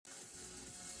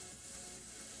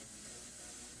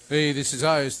Hey, this is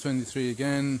IS23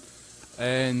 again,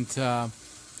 and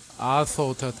I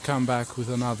thought I'd come back with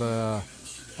another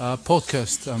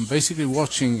podcast. I'm basically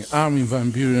watching Armin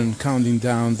van Buuren counting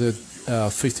down the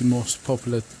 50 most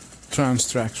popular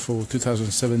trance tracks for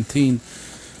 2017.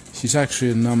 She's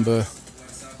actually at number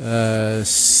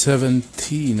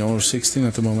 17 or 16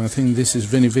 at the moment. I think this is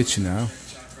Veni Vici now.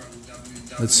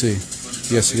 Let's see.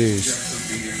 Yes, it is.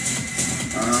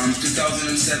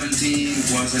 2017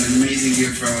 was an amazing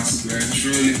year for us. We are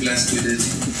truly blessed with it.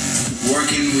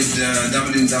 Working with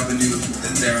WW,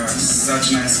 there are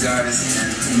such nice guys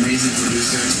and amazing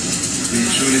producers. We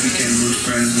truly became good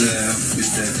friends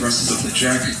with the process of the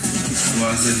track. It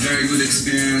was a very good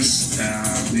experience.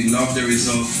 We loved the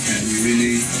result and we're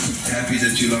really happy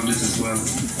that you loved it as well.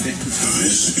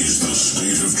 This is the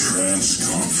State of Trance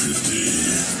Top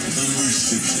 50, number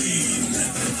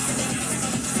 16.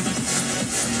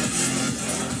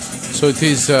 So it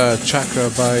is Chakra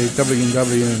by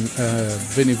W&W and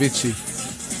Veni Vici.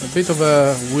 A bit of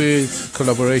a weird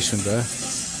collaboration there,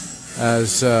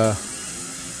 as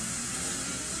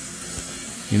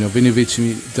you know, Veni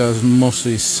Vici does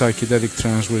mostly psychedelic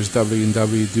trance, whereas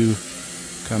W&W do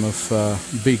kind of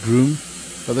big room.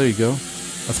 But there you go.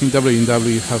 I think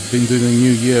W&W have been doing a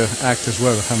New Year act as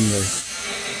well, haven't they?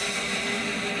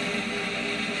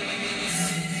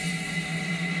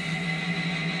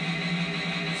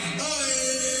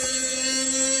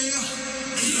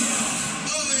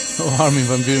 Oh, Armin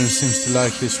van Buuren seems to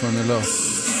like this one a lot.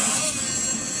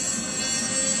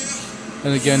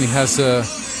 And again, he has a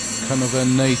kind of a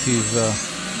native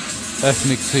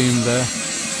ethnic theme there.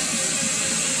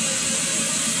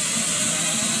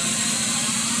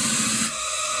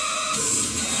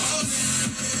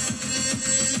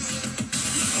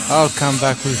 I'll come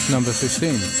back with number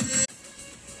 15.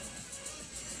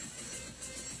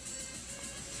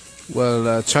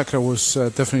 Well, Chakra was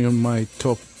definitely on my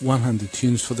top 100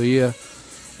 tunes for the year.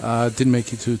 Didn't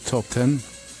make it to top 10.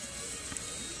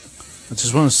 I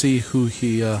just want to see who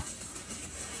the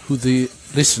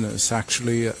listeners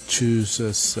actually choose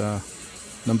as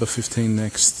number 15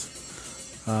 next.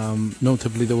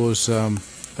 Notably, there was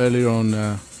earlier on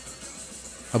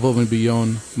Above and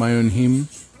Beyond, My Own Hymn.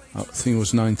 I think it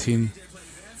was 19.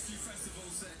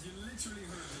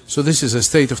 So this is a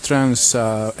State of Trance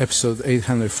episode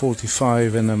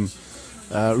 845, and I'm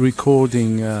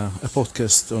recording a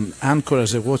podcast on Anchor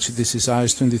as I watch it. This is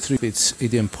IS23, it's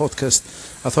EDM podcast.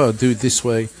 I thought I'd do it this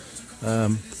way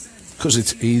because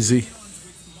it's easy.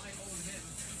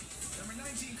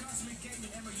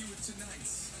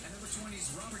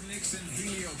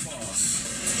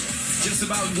 Just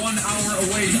about 1 hour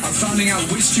away of finding out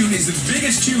which tune is the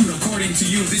biggest tune according to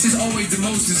you. This is always the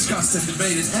most discussed and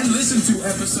debated and listened to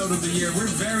episode of the year. We're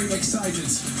very excited.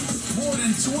 More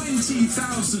than 20,000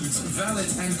 valid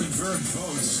and confirmed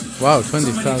votes. Wow,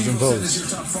 20,000 votes. Is your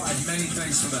top 5. Many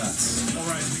thanks for that. All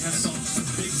right, we have some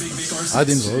big stars. I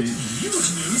didn't vote.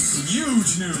 Huge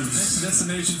news. Next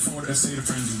destination for the State of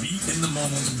Trance Be in the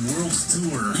Moment World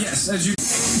Tour. Yes, as you.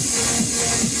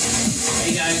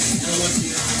 Hey guys, hello once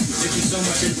again. Thank you so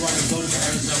much everyone who voted for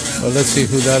Arizona. Well, let's see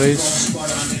who that is.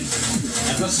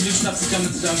 I've got some new stuff to come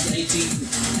in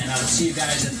 2018, and I'll see you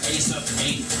guys at Ace Up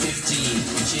 815.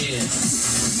 Cheers.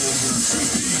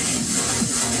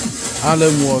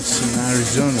 Alan Watts in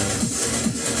Arizona.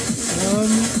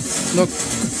 Not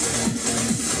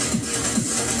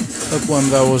one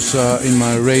that was in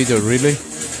my radar really.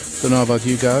 Don't know about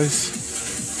you guys.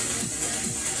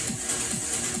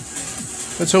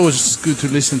 It's always good to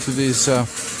listen to these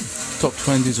top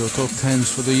 20s or top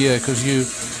 10s for the year, because you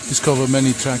discover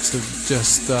many tracks that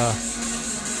just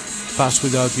pass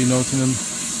without you noting them.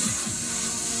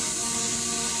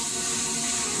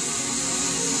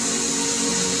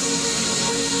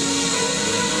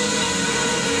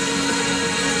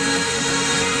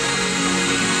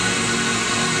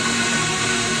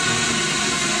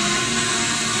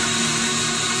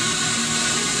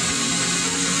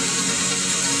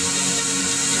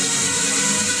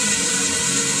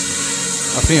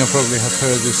 I think I probably have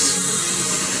heard this.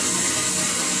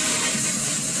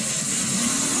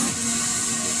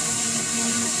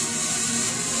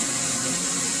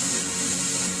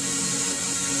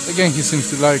 Again, he seems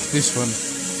to like this one.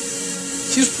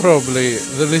 He's probably,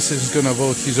 the listener is gonna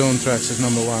vote his own tracks as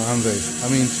number 1, aren't they? I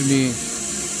mean, to me,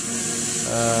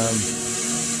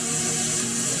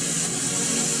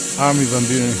 Armin van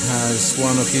Buuren has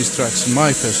one of his tracks in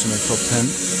my personal top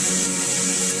 10.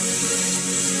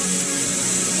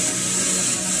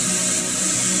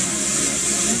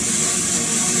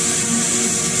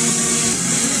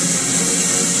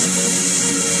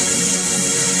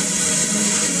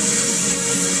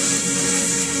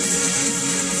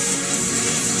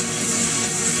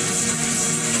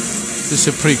 This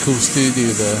is a pretty cool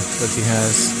studio there that he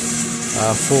has.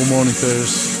 4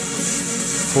 monitors,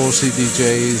 4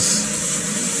 CDJs.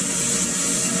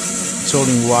 It's all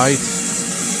in white.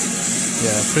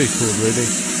 Yeah, pretty cool, really.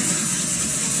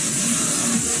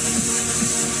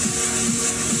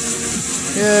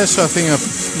 Yeah, so I think I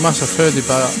must have heard it,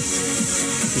 but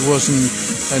it wasn't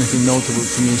anything notable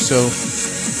to me. So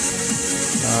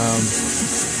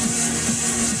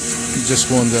you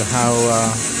just wonder how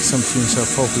some tunes are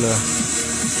popular.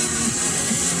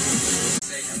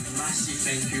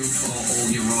 Thank you for all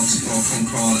your votes for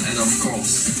Control, and of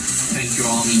course, thank you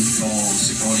Armin for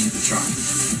supporting the track.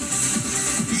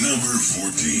 Number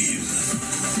 14.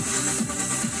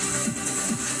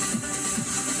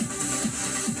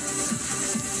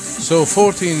 So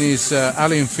 14 is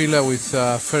Aly & Fila with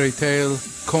Fairy Tale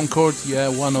Concord. Yeah,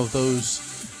 one of those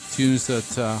tunes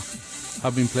that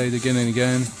have been played again and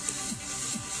again.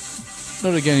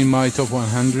 Not again in my top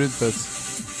 100, but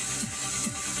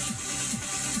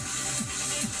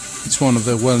it's one of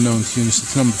the well-known tunes.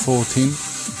 It's number 14.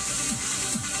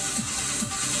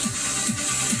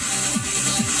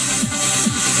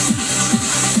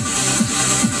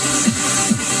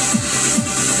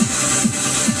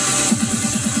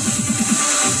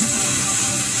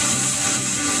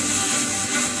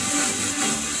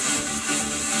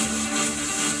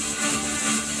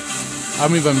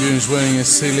 Armin van Buuren is wearing a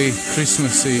silly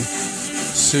Christmassy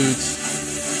suit,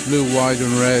 blue, white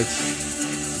and red.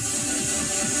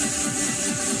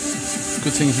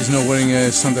 Good thing he's not wearing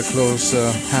a Santa Claus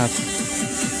hat.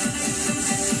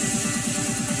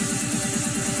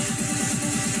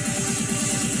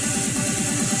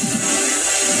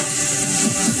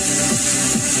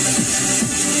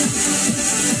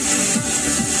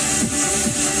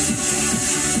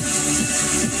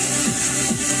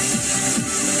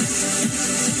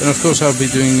 And of course I'll be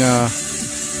doing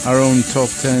our own top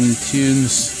 10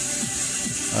 tunes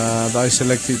that I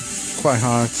selected quite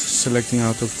hard, selecting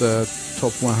out of the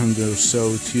top 100 or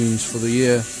so tunes for the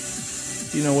year.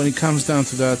 You know, when it comes down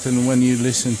to that, and when you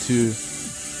listen to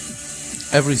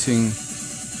everything,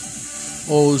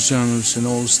 all genres and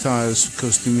all styles,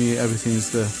 because to me everything is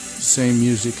the same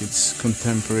music. It's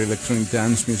contemporary electronic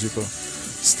dance music or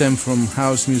stem from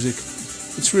house music.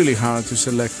 It's really hard to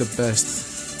select the best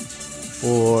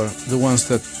or the ones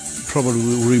that probably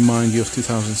will remind you of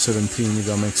 2017, if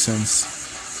that makes sense.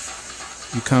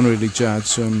 You can't really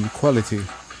judge on quality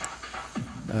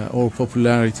or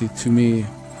popularity. To me,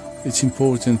 it's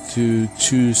important to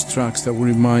choose tracks that will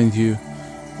remind you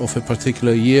of a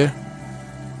particular year.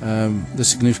 The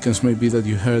significance may be that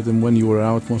you heard them when you were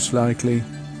out, most likely,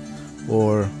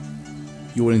 or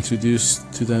you were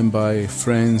introduced to them by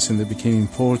friends and they became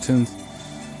important.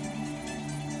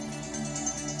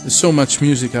 There's so much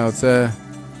music out there,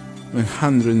 and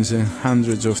hundreds and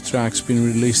hundreds of tracks being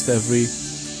released every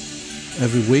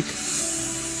week.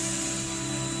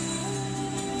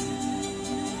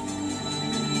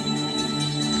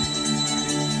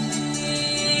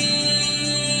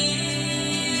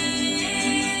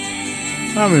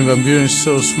 Armin van Buuren is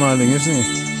so smiling, isn't he?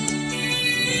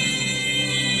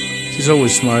 He's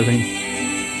always smiling.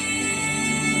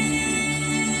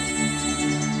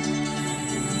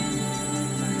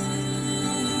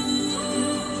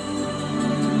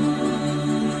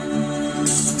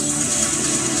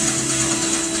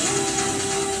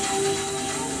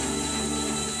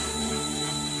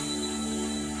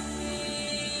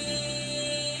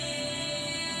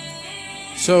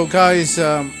 So guys,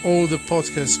 all the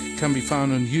podcasts can be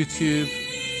found on YouTube,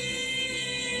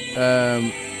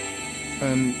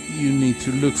 and you need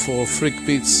to look for Freak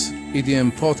Beats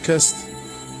EDM podcast,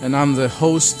 and I'm the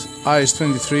host,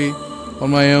 IS23,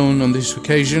 on my own on this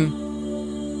occasion.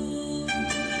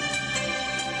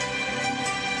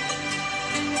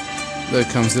 There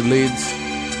comes the lead.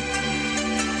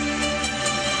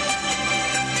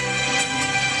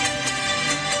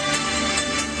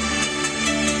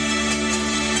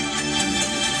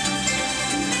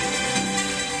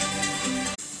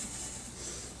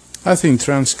 I think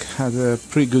trance had a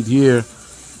pretty good year,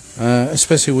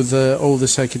 especially with all the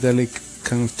psychedelic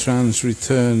kind of trance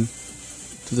return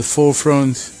to the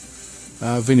forefront.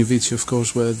 Vini Vici, of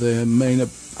course, were the main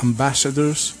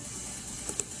ambassadors.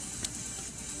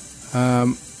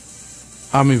 Armin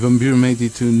van Buuren made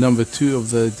it to number 2 of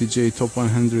the DJ Top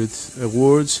 100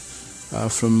 awards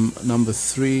from number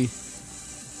 3.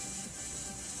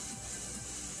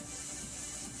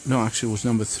 No, actually it was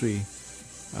number 3.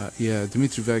 Yeah,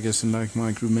 Dimitri Vegas and Like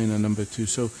Mike remain at number 2.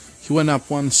 So he went up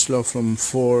one slot from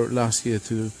 4 last year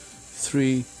to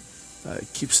 3.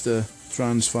 Keeps the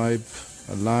trance vibe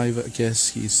alive, I guess.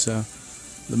 He's the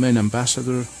main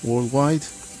ambassador worldwide.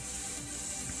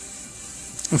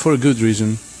 and for a good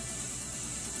reason.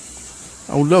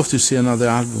 I would love to see another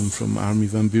album from Armin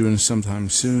van Buuren sometime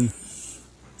soon.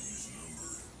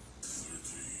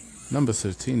 Number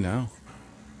 13 now.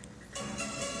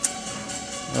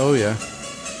 Oh yeah.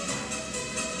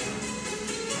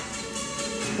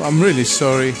 Well, I'm really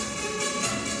sorry.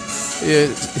 Yeah,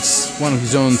 it's one of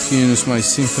his own tunes, My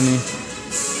Symphony.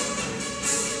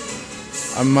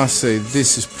 I must say,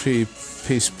 this is pretty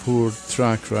piss poor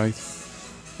track, right?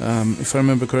 If I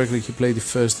remember correctly, he played it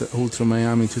first at Ultra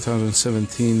Miami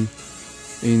 2017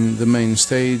 in the main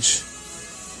stage.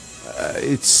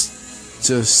 It's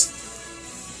just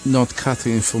not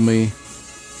cutting for me.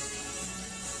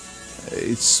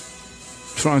 It's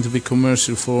trying to be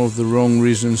commercial for all the wrong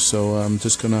reasons, so I'm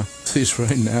just gonna do this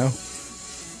right now.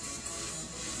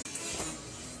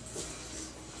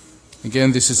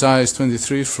 Again, this is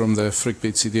IS-23 from the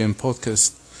Freakbeats EDM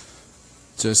podcast.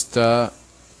 Just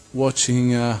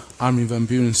watching Armin van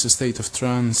Buuren's State of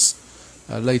Trance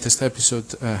latest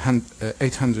episode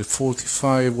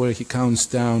 845, where he counts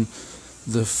down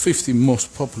the 50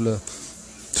 most popular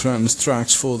trance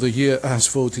tracks for the year as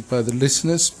voted by the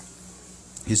listeners.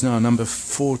 He's now number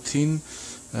 14.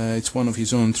 It's one of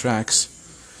his own tracks.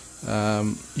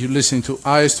 You're listening to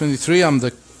IS-23. I'm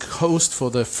the host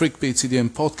for the Freakbeats EDM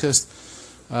podcast.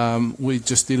 We're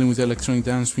just dealing with electronic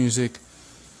dance music.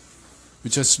 We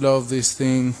just love this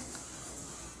thing.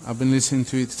 I've been listening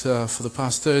to it for the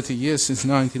past 30 years, since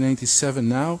 1987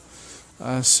 now.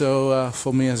 So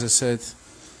for me, as I said,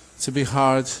 it's a bit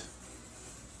hard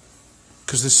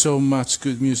because there's so much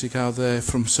good music out there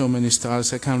from so many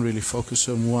styles. I can't really focus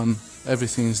on one.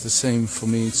 Everything is the same for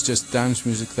me. It's just dance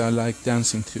music that I like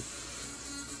dancing to.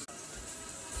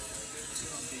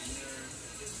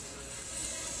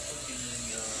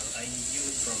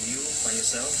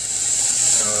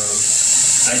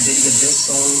 I dedicate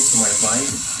this song to my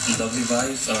wife, lovely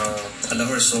wife. I love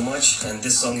her so much, and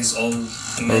this song is all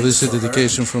meant this is a for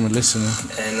dedication her. from a listener.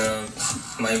 And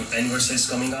my anniversary is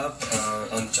coming up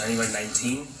on January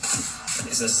 19.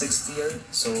 It's the 6th year,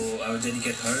 so I will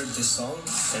dedicate her this song.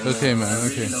 And, Okay, man. I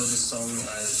really Okay. love this song.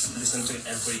 I listen to it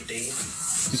every day.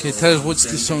 Okay, So tell us what I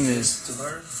this song dedicate is. this to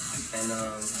her, and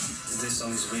this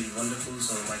song is really wonderful.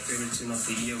 So my favorite tune of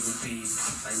the year would be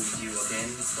 "I Need You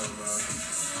Again" from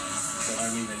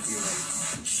Armin van Buuren.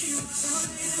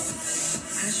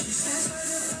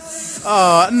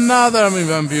 Oh, another Armin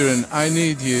van Buuren, I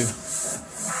Need You.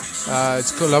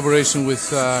 It's a collaboration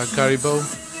with Gary Bo.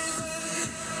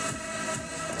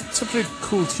 It's a pretty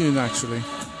cool tune, actually.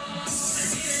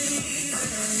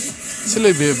 It's a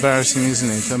little bit embarrassing, isn't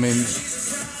it? I mean,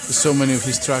 there's so many of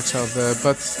his tracks out there,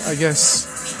 but I guess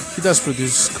he does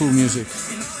produce cool music.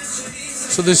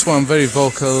 So this one, very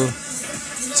vocal.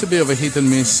 It's a bit of a hit and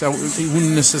miss. It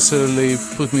wouldn't necessarily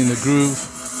put me in the groove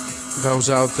if I was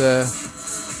out there.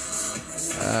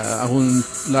 I wouldn't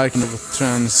like another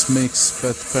trance mix,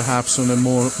 but perhaps on a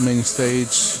more main stage,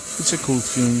 it's a cool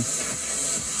tune.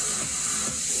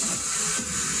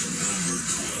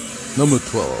 Number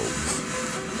 12.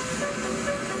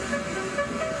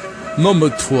 Number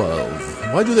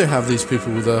 12. Why do they have these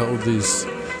people with all these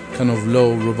kind of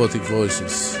low robotic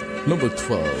voices? Number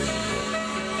 12.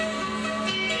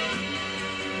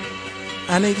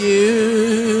 I need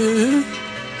you.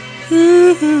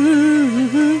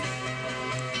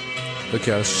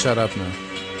 Okay, I'll shut up now.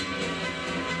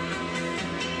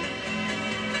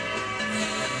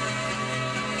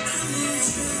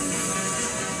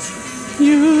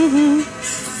 You.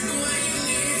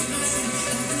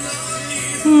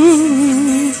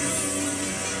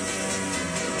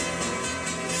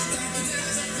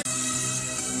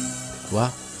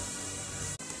 What?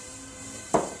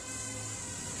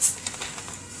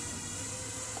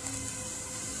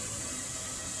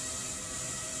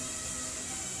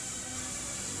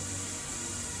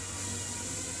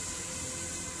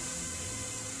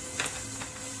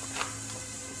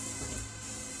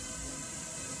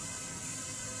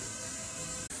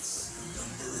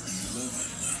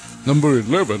 Number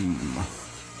 11.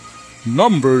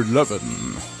 Number 11.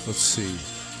 Let's see.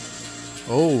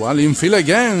 Oh, Alim Phil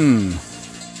again.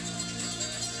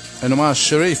 And Omar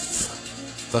Sharif.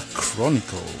 The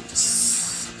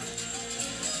Chronicles.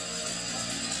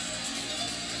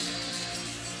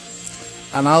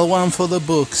 Another one for the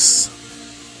books.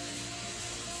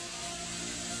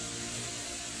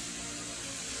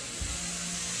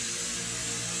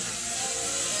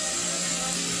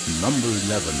 Number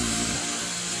 11.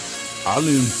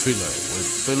 Alim Phila with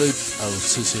Philip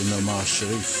Al-Sisi and Omar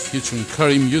Sharif featuring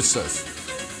Karim Youssef,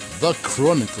 The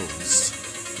Chronicles.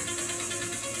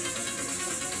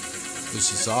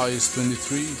 This is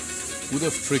IS-23 with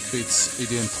a Freakbeats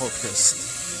EDM podcast.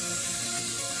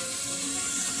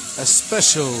 a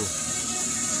special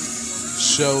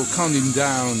show counting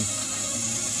down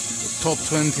the top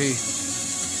 20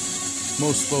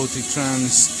 most voted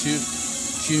trance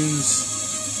tunes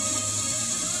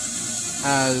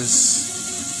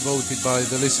as voted by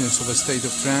the listeners of A State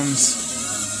of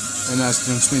Trance and as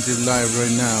transmitted live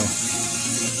right now.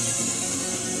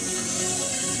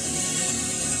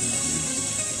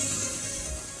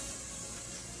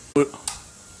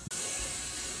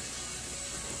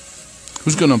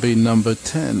 Who's gonna be number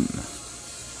 10?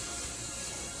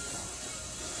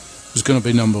 Who's gonna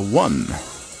be number 1?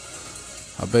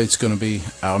 I bet it's gonna be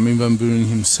Armin van Buuren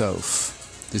himself.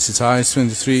 This is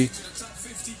IS-23.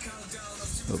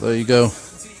 So there you go.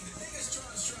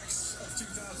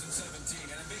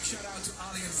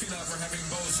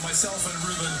 Myself and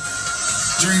Ruben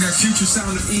during their Future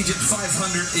Sound of Egypt 500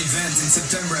 event in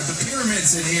September at the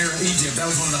Pyramids in Egypt. That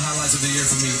was one of the highlights of the year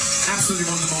for me. Absolutely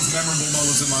one of the most memorable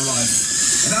moments in my life.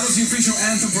 And that was the official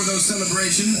anthem for those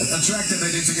celebrations, a track that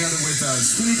they did together with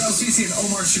Spinning El-Sisi and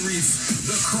Omar Sharif,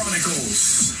 The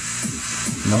Chronicles.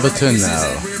 Number 10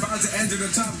 now. We're about to enter the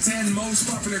top 10 most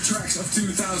popular tracks of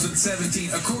 2017.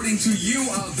 According to you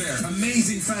out there,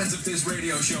 amazing fans of this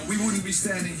radio show, we wouldn't be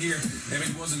standing here if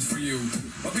it wasn't for you.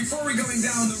 But before we're going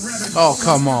down the rabbit hole,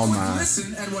 come on, man.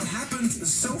 Listen at what happened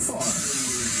so far.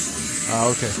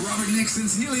 Okay. Robert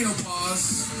Nixon's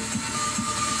Heliopause.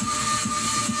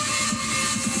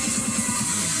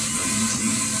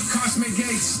 Cosmic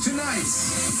Gates Tonight.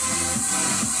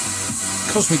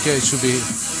 Cosmic Gate should be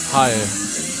higher.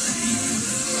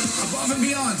 Above and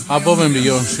Beyond. Above and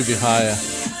Beyond should be higher.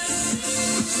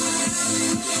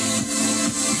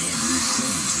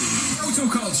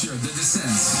 Autoculture, The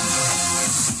Descent.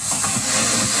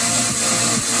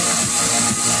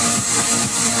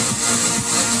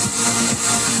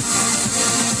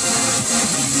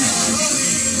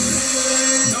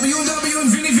 W&W and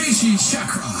Vinny Vici,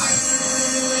 Chakra.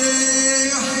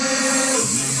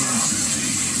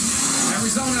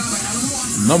 Arizona by Alan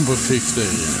Watts. Number 15.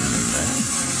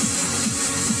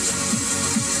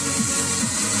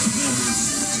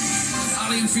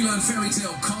 Alien Fila and Fairy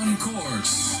Tale, Concord.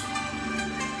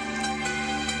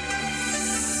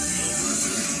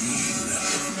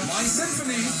 My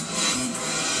Symphony.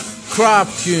 Crap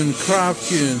tune,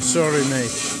 sorry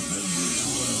mate.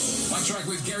 My track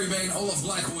with Gary Bain, Olaf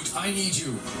Blackwood, I Need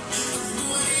You.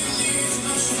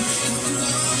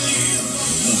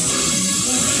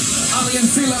 Alien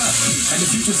Fila and the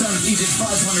Future Sound of Egypt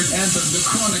 500 anthem, The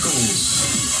Chronicles.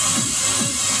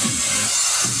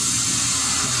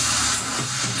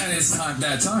 And it's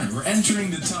that time. We're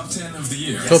entering the top 10 of the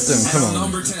year. Top 10, come on.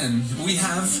 Number 10, we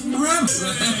have Ram.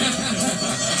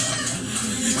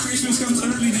 Christmas comes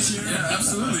early this year. Yeah,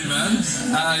 absolutely, man.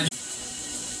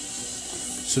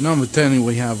 So number 10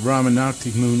 we have Ramen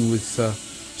Arctic Moon with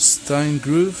Stein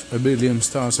Groove, A Billion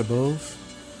Stars Above.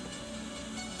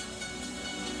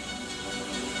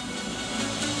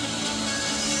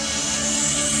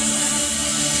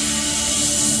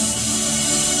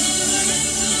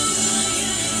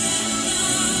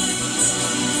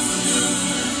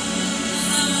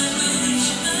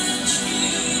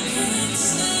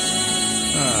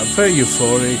 Very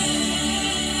euphoric.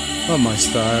 Not my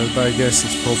style, but I guess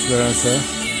it's popular out there.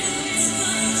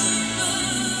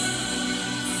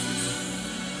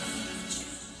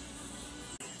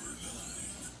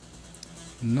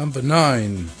 Number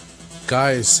 9,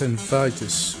 Gaius and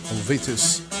Vitus, or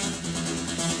Vitus.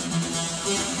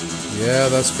 Yeah,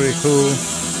 that's pretty cool.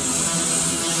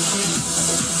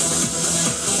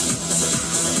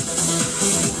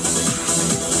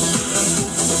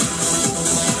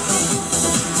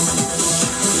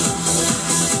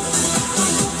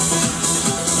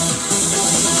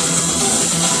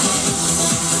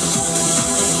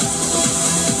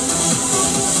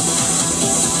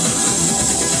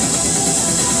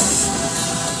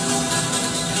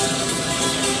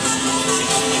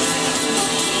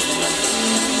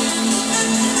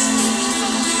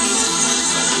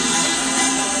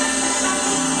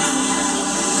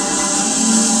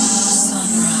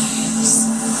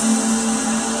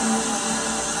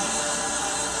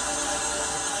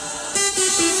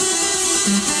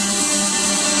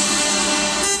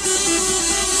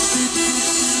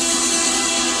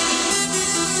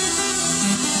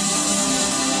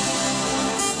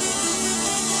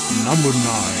 Number 9.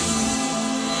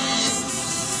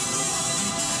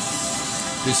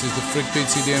 This is the Freak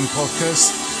Beats EDM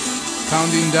podcast,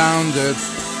 counting down the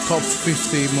top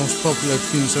 50 most popular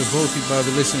tunes as voted by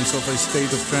the listeners of A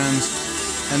State of Trance,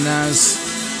 and as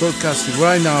broadcasted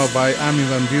right now by Armin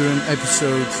van Buuren,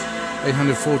 episode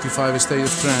 845, A State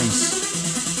of Trance.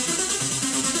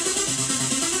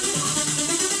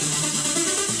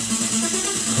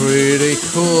 pretty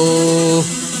cool.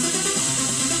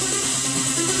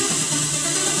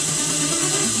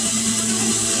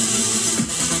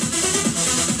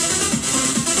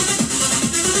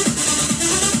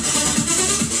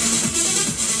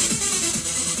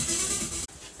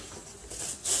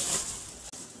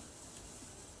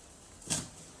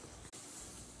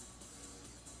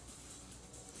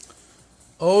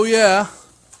 Oh yeah,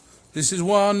 this is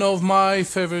one of my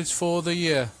favorites for the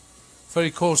year. Ferry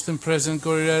Corsten present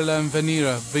Gorilella and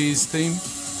Venera, V's theme.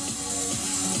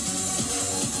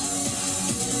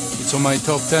 It's on my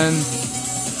top 10.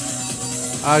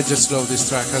 I just love this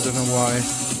track, I don't know why.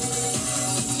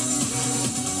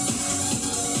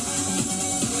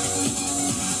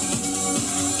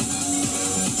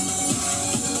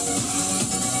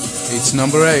 It's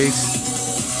number 8,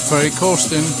 Ferry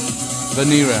Corsten,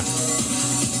 Venera.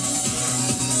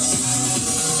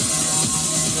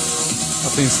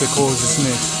 I think it's the chords, isn't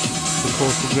it? The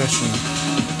chord progression.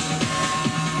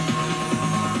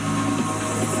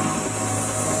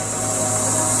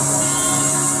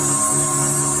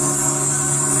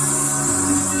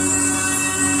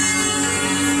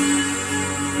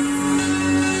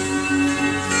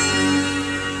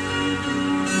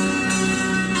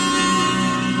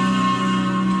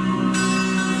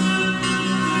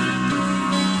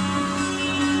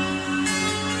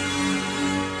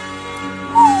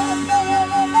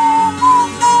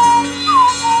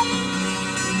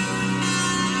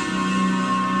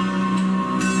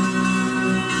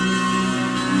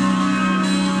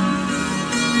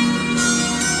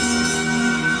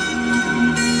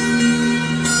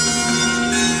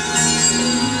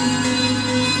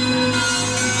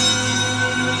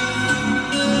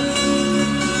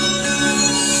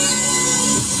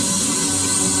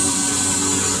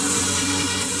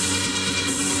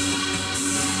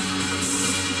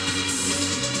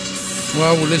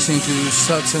 Well, we're listening to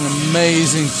such an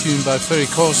amazing tune by Ferry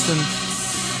Corsten.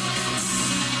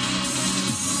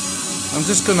 I'm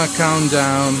just gonna count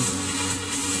down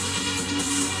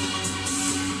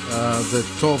the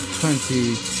top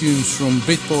 20 tunes from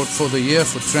Beatport for the year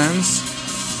for trance,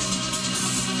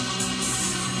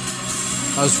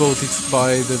 as voted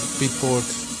by the Beatport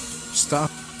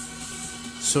staff.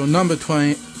 So number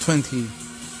 20,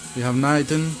 we have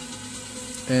Naiden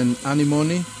and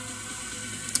Anemone.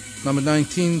 Number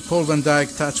 19, Paul van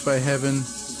Dyk, Touched by Heaven.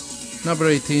 Number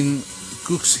 18,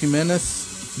 Gux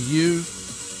Jimenez, You.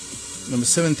 Number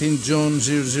 17, John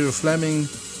 00 Fleming,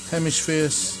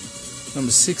 Hemispheres.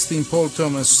 Number 16, Paul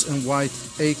Thomas and White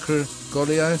Acre,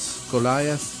 Goliath.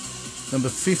 Number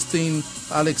 15,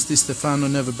 Alex Di Stefano,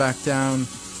 Never Back Down.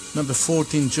 Number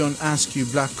 14, John Askew,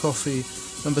 Black Coffee.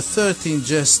 Number 13,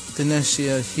 Jess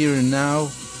Tenesia, Here and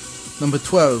Now. Number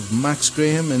 12, Max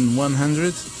Graham and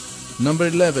 100. Number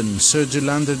 11, Sergio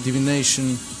Lander,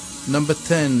 Divination. Number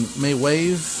 10, May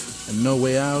Wave and No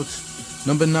Way Out.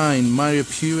 Number 9, Mario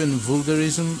Pugh and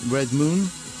Vulgarism, Red Moon.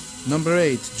 Number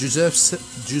 8,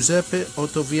 Giuseppe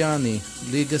Ottaviani,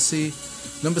 Legacy.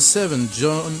 Number 7,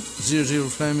 John 00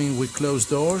 Fleming, With Closed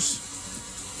Doors.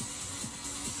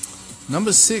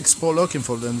 Number 6, Paul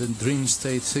Oakenfold and the Dream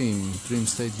State theme. Dream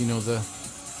State, you know, the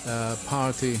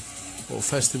party or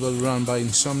festival run by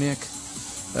Insomniac.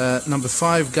 Number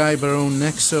 5, Guy Barone,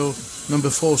 Nexo. Number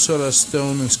 4, Solar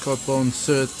Stone and Scott Bond,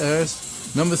 Third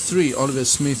Earth. Number 3, Oliver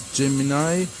Smith,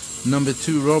 Gemini. Number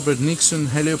 2, Robert Nixon,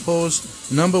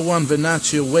 Heliopause. Number 1,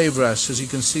 Venaccio, Wave Rush. As you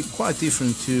can see, quite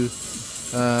different to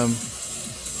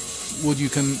what you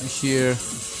can hear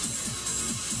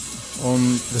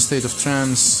on the State of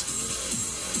Trance.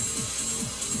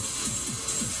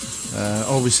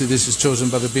 Obviously this is chosen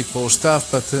by the Beatport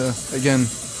staff, but again,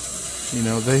 you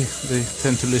know, they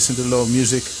tend to listen to a lot of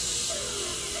music.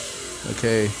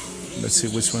 Okay, let's see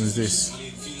which one is this.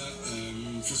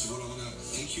 First of all, I want to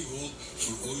thank you all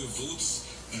for all your votes.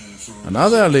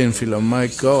 Another Alien Filler, oh my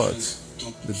god,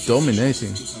 the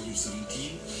dominating.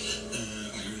 2017.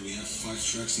 I heard we have 5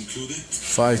 tracks included.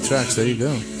 5 tracks, there you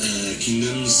go.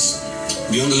 Kingdoms,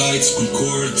 Beyond the Lights,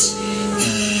 Concord,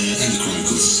 and the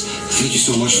Chronicles. Thank you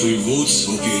so much for your votes.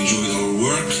 Hope you enjoyed our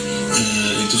work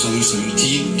in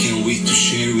 2017. Can't wait to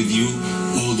share with you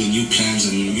all the new plans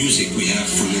and music we have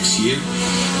for next year.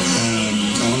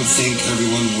 I want to thank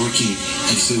everyone working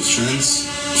at State of Trance,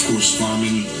 of course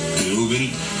Marmin and Ruben,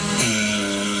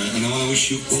 and I want to wish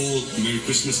you all Merry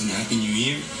Christmas and Happy New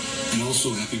Year, and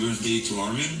also Happy Birthday to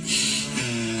Armin,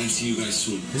 and see you guys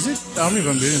soon. Is it Armin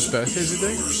van Buuren's birthday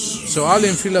today? So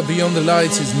Alien Filler, Beyond the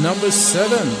Lights is number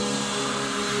 7.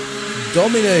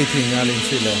 Dominating Alien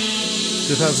Filler.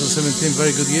 2017,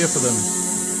 very good year for them.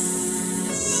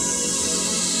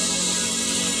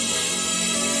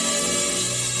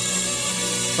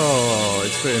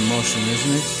 It's very emotional,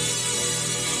 isn't it?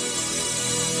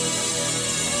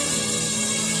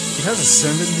 It has a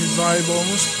 70s vibe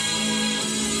almost.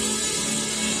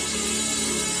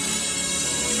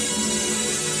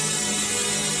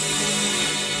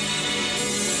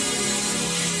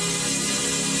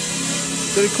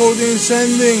 The recording's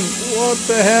ending. What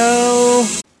the hell?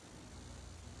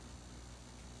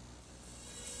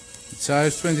 It's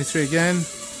IS23 again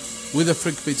with the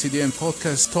Freakbeats EDM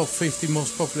podcast, top 50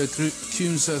 most popular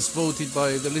tunes as voted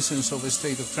by the listeners of A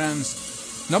State of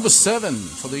Trance. Number 7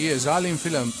 for the year is Aly &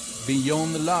 Fila,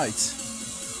 Beyond the Lights.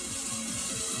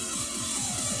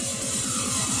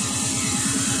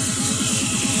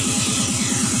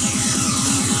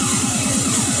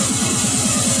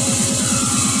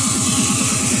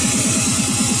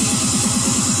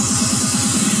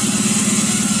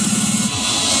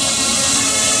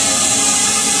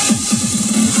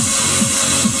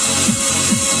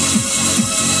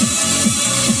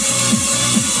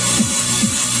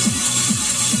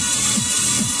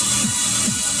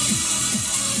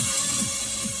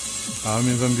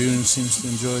 Armin van Buuren seems to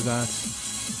enjoy that.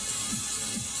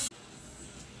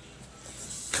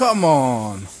 Come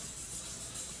on!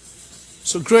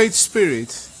 So Great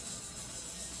Spirit,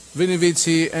 Vinny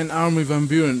Vici and Armin van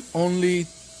Buuren, only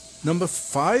number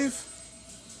 5?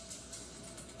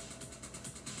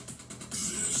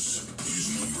 This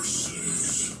is number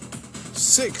 6.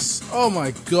 6? Oh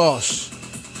my gosh!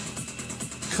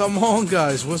 Come on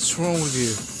guys, what's wrong with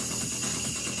you?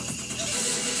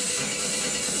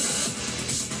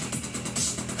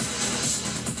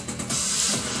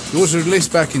 It was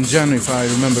released back in January, if I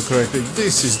remember correctly.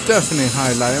 This is definitely a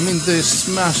highlight. I mean, they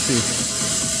smashed it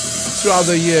throughout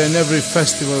the year in every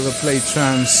festival that played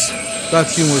trance.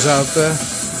 That tune was out there.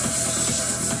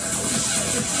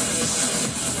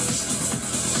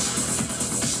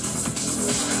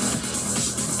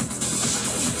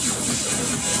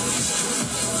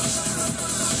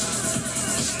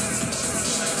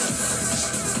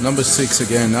 Number 6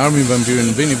 again, Armin van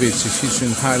Buuren, Vinny Vici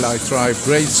featuring Highlight Tribe,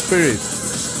 Great Spirit.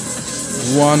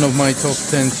 One of my top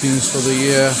 10 tunes for the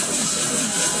year.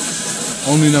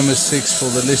 Only number 6 for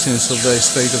the listeners of the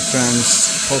State of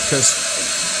Trance podcast.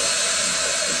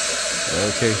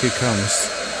 Okay, here comes.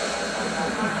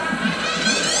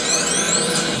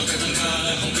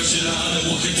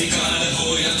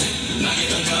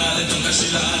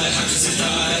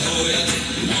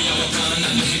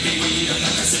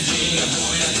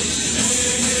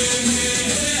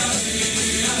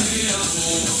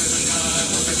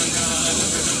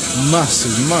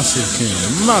 Massive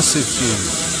tune, massive tune.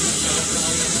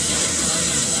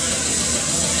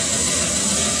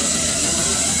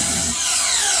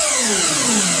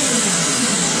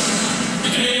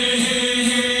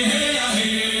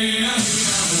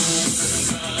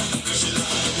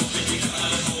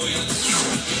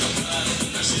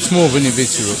 It's more Vinny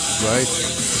Vici, right,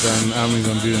 than Armin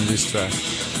van Buuren this track.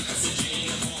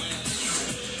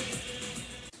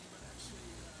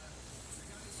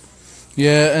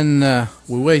 Yeah, and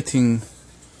we're waiting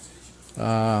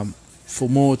for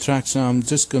more tracks now. I'm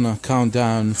just gonna count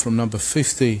down from number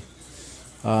 50.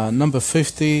 Number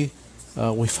 50,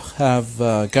 we have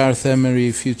Gareth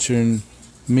Emery featuring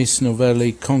Miss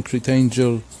Novelli, Concrete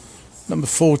Angel. Number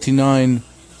 49.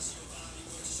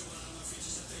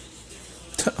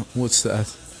 What's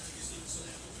that?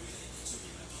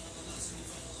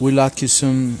 Will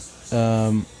Atkinson,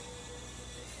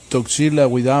 Dogzilla,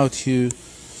 Without You.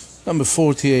 Number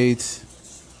 48,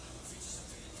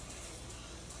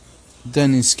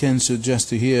 Dennis Kenzo, Just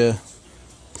to Hear.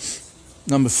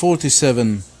 Number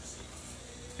 47,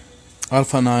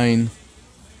 Alpha 9,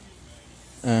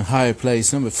 Higher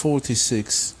Place. Number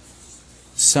 46,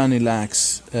 Sunny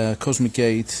Lax, Cosmic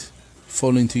 8,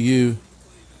 Falling to You.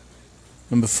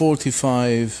 Number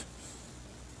 45,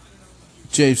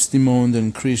 James Dimond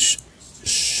and Chris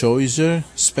Scheuser,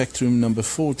 Spectrum. Number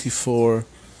 44,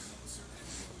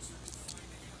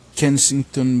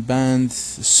 Kensington Band,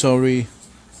 Sorry.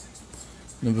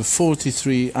 Number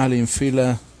 43, Aly &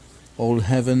 Fila, All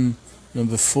Heaven.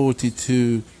 Number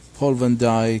 42, Paul van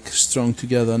Dyk, Strong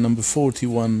Together. Number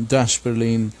 41, Dash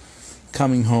Berlin,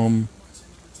 Coming Home.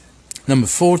 Number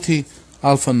 40,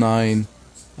 Alpha 9,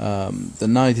 The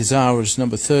Night Is Ours.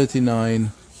 Number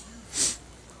 39,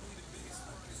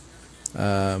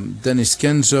 Dennis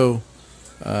Kenzo,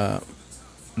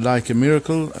 Like a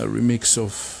Miracle, a remix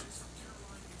of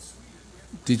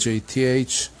DJ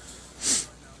TH.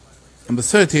 Number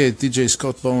 38, DJ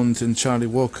Scott Bond and Charlie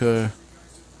Walker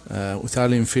with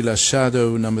Aly & Fila,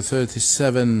 Shadow. Number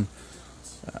 37,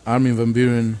 Armin van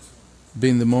Buuren, Be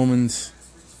in the Moment.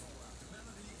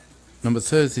 Number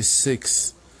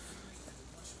 36,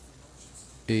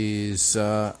 is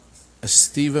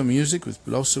Estiva Music with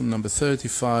Blossom. Number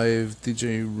 35,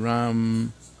 DJ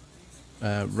Ram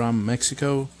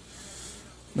Mexico.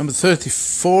 Number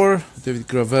 34, David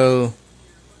Gravel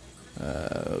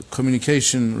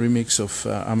Communication remix of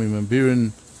Armin van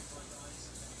Buuren.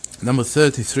 Number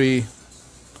 33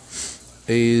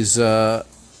 is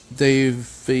Dave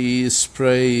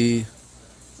Spray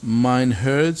Mine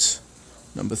Herds.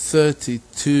 Number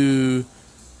 32,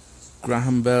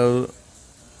 Graham Bell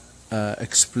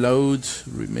Explode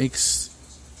remix.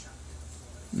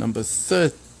 Number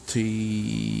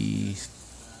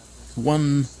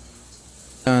 31,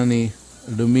 Danny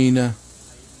Lumina.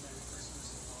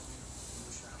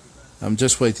 I'm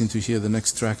just waiting to hear the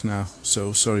next track now,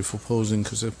 so sorry for pausing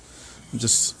because I'm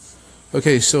just...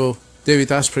 Okay, so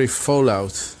David Asprey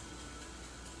Fallout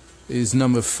is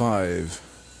number 5.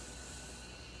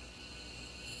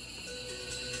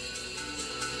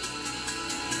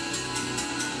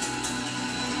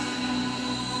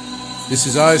 This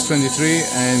is IS23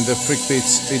 and the Freak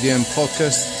Beats EDM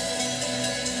podcast,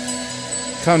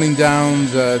 counting down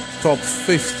the top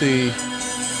 50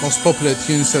 most popular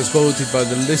tunes as voted by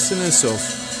the listeners of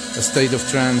A State of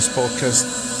Trance podcast,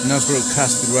 and as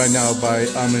broadcasted right now by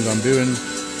Armin van Buuren.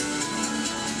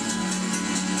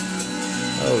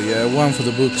 Oh yeah, one for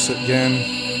the books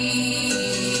again.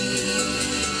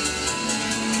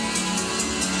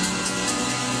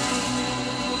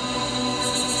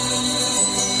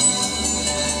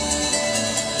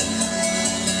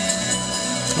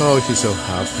 Oh, he's so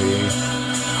happy.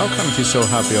 How come he's so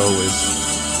happy always?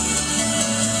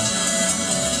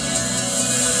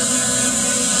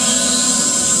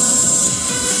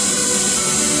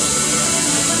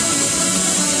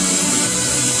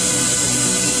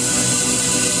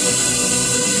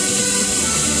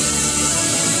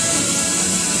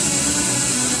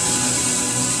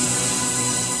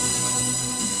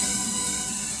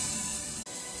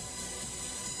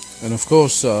 And of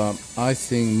course, I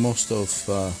think most of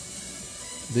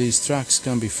these tracks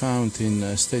can be found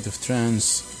in State of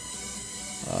Trance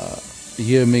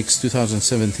Year Mix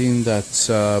 2017 that's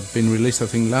been released, I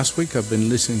think, last week. I've been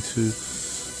listening to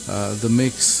the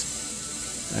mix,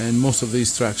 and most of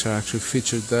these tracks are actually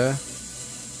featured there.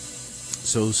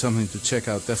 So something to check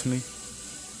out, definitely.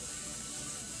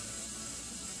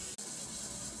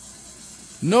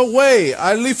 No way!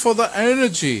 I live for the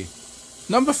energy!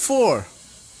 Number 4.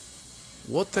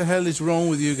 What the hell is wrong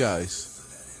with you guys?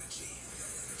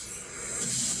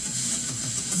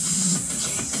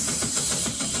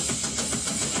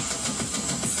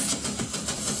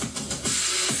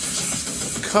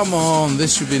 Come on,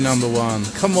 this should be number 1.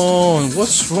 Come on,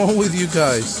 what's wrong with you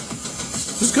guys?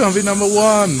 Who's gonna be number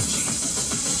 1?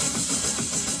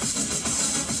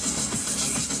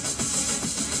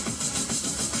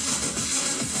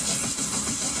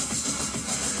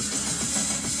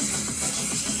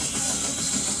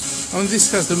 I mean,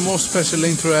 this has the most special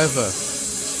intro ever.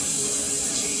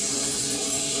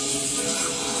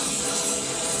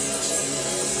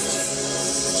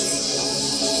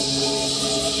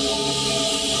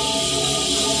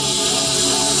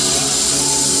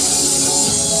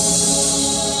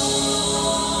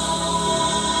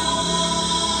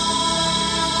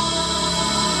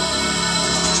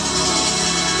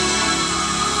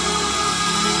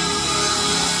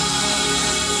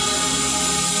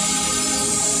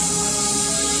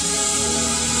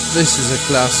 This is a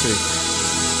classic.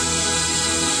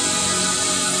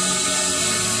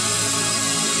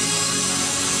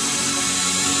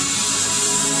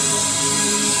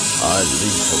 I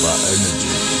live for that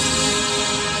energy.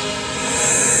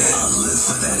 I live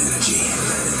for that energy.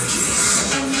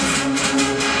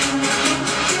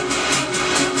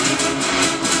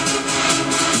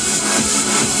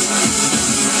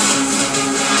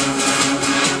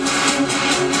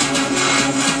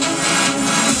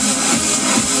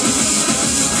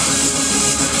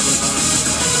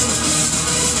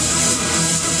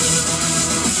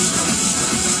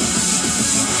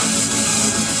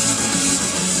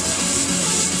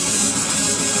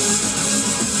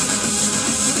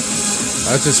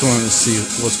 I just wanted to see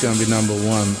what's going to be number 1.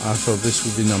 I thought this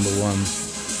would be number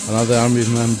 1. Another Armin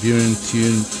van Buuren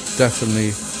tune,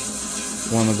 definitely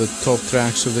one of the top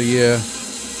tracks of the year,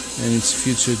 and it's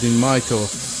featured in my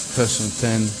top personal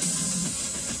 10.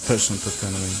 Personal top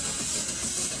 10, I mean.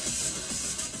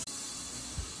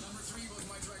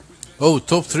 Oh,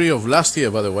 top 3 of last year,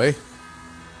 by the way.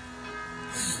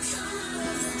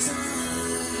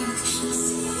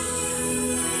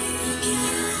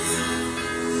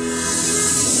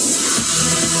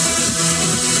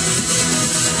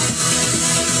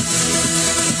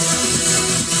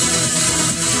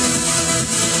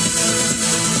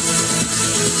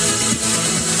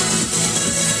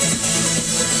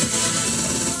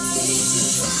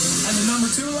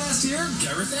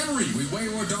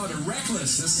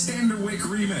 Alice, the Standerwick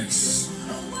remix.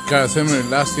 Gareth Emery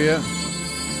last year,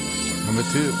 number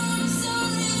 2.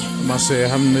 I must say I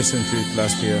haven't listened to it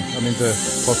last year. I mean the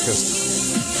podcast.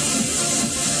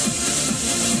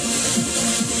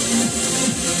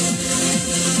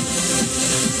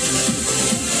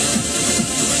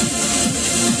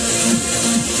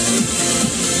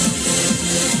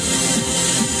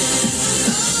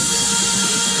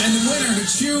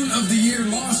 Tune of the year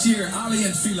last year, Ali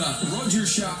and Fila, Roger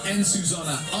Shah and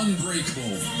Susanna,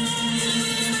 Unbreakable.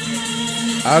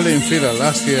 Ali and Fila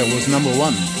last year was number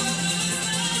 1.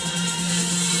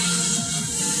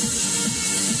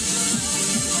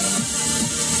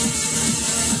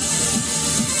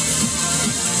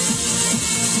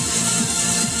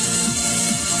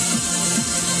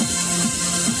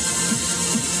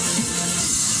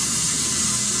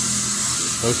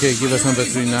 Okay, give us number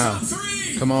 3 now.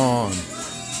 Come on.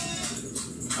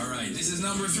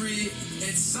 Number 3,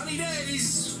 it's Sunny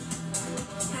Days.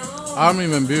 Armin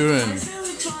van Buuren.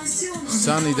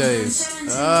 Sunny Days.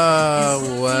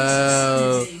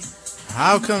 Well.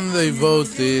 How come they vote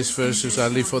this versus I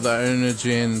Live for the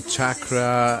Energy and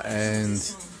Chakra and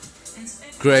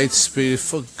Great Spirit?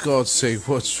 For God's sake,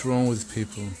 what's wrong with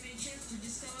people?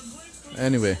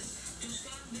 Anyway,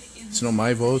 it's not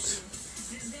my vote.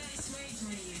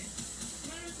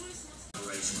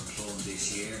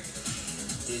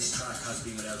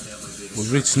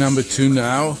 We've reached number 2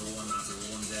 now.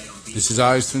 This is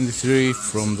IS23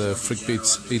 from the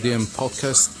Freakbeats EDM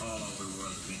podcast. All over the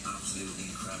world has been absolutely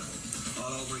incredible.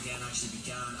 All Over Again actually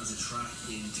began as a track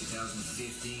in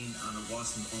 2015, and it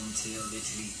wasn't until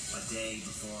literally a day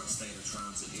before State of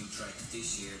Trance at Utrecht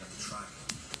this year that the track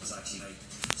was actually made.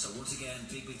 So once again,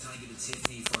 big thank you to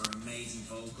Tiffany for her amazing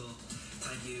vocal.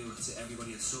 Thank you to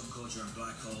everybody at Subculture and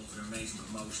Black Hole for their amazing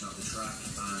promotion of the track,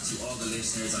 and to all the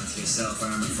listeners and to yourself,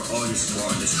 Armin, for all your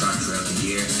support on this track throughout the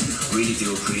year. Really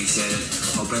do appreciate it.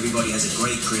 Hope everybody has a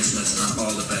great Christmas and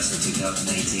all the best for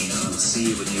 2018, and I will see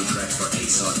you with Utrecht for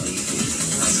ASOT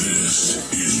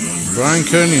 850. Brian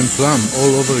Kearney and Plum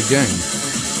all over again.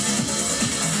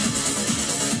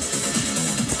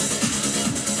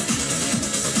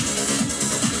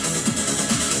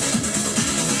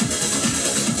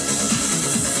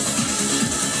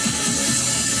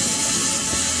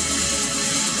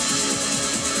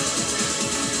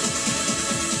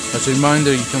 As a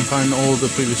reminder, you can find all the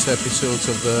previous episodes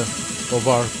of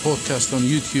our podcast on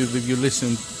YouTube. If you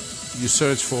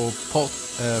search for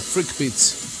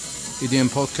Freakbeats EDM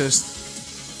podcast.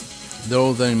 They're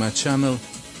all there in my channel.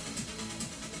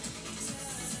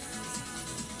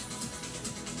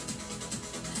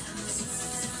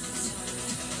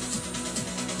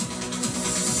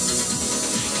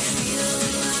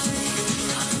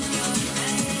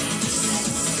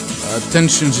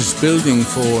 Tensions is building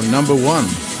for number 1.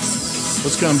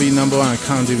 What's going to be number 1? I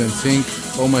can't even think.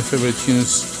 All my favorite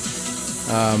tunes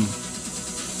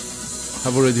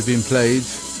have already been played.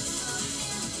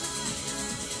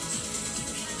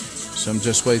 So I'm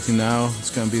just waiting now. It's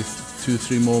going to be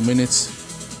 2-3 more minutes.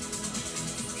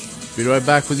 Be right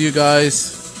back with you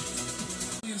guys.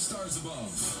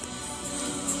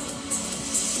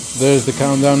 There's the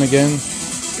countdown again.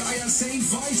 Gaia St.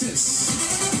 Vitus.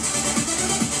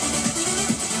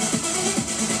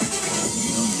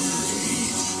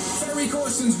 Ferry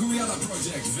Corsten's Guyana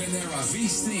project, Venera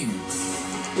V-Steam.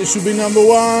 This should be number 1.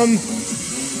 Ali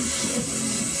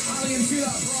and Fila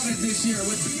brought it this year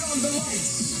with Beyond the Lights.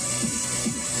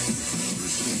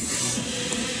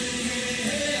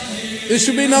 This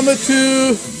should be number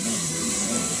 2.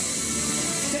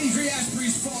 Avery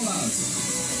Asprey's Fallout.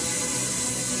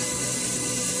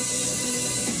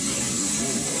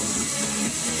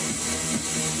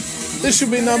 This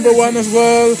should be number 1 as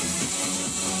well.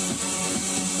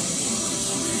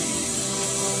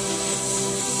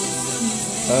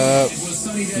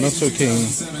 Not so keen.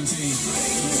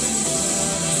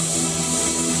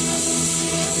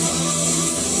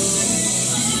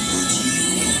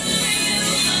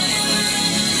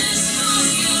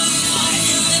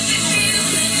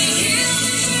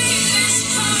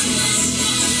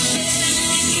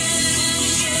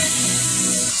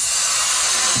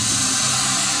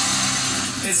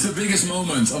 It's the biggest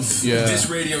moment of Yeah. this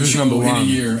radio Who's show number in a 1?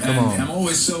 year, Come and on. I'm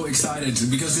always so excited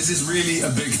because this is really a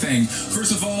big thing.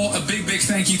 First of all, a big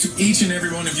thank you to each and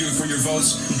every one of you for your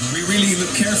votes. We really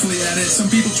look carefully at it. Some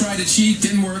people tried to cheat,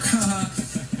 didn't work.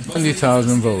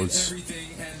 20,000 votes. Everything,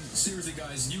 and seriously,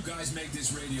 guys, you guys make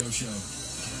this radio show.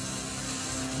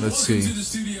 Let's Welcome see. to the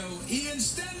studio, Ian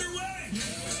Standerwick.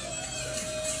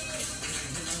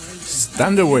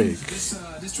 Standerwick.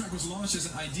 This track was launched as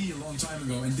an idea a long time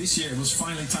ago, and this year it was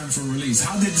finally time for release.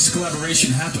 How did this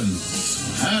collaboration happen?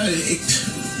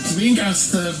 Me and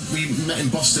Gareth, we met in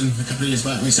Boston a couple of years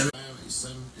back, and we said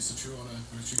it's a true honour.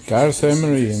 Gareth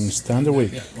Emery and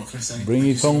Standerwick. Yeah, what can I say? Bring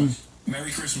it home.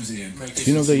 Merry Christmas, Ian.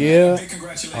 Tune of the year,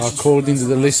 according to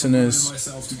the listeners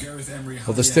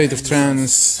of the State of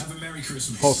Trance Have a Merry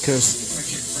Christmas.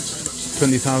 podcast,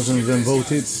 20,000 of them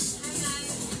voted.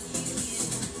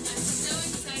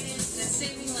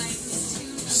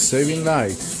 Saving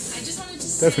Light,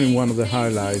 definitely one of the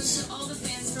highlights. All the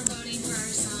fans for voting for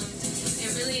our song.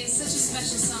 It really is such a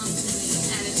special song to me,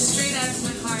 and it's straight out of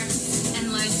my heart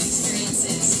and life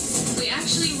experiences. We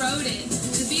actually wrote it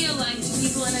to be a light to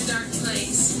people in a dark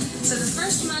place. So the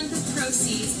first month of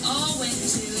proceeds all went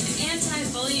to an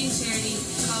anti-bullying charity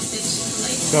called Ditch the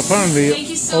Lake. So apparently Thank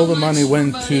you so all the much money for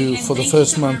went voting, to, and for the thank you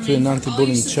first to month, to an Harmony for all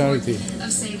anti-bullying your support charity.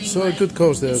 of saving So a lives. good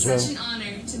cause there It's as well. such an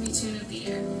honor to be Tune of the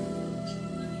Year.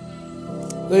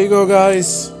 There you go,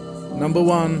 guys. Number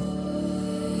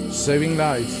 1, Saving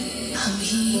Light. I'm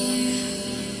here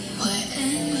where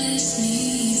endless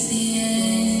meets the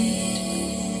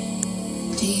end.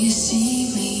 Do you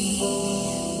see me?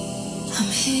 I'm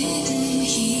hidden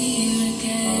here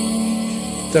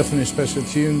again. Definitely a special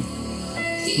tune.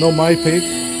 Not my pick,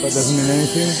 but doesn't mean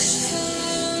anything.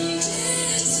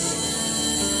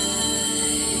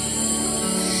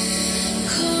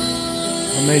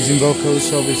 Amazing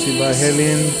vocals, obviously, by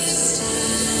Helene.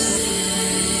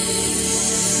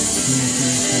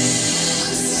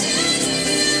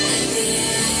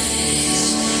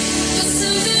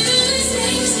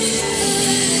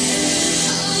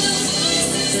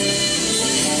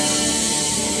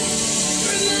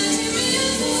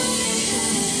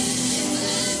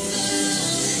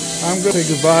 I'm going to say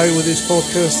goodbye with this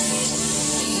podcast.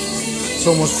 It's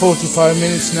almost 45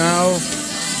 minutes now.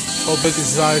 Hope it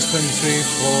is IS23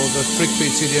 for the Freak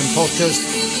Beats EDM podcast.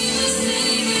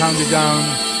 Counting down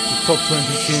the top 20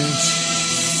 tunes.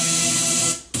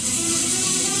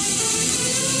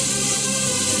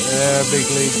 Yeah, big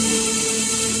league.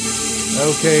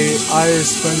 Okay,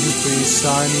 IS23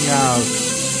 signing out.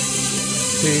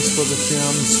 Peace for the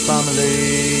Tunes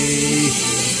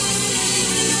family.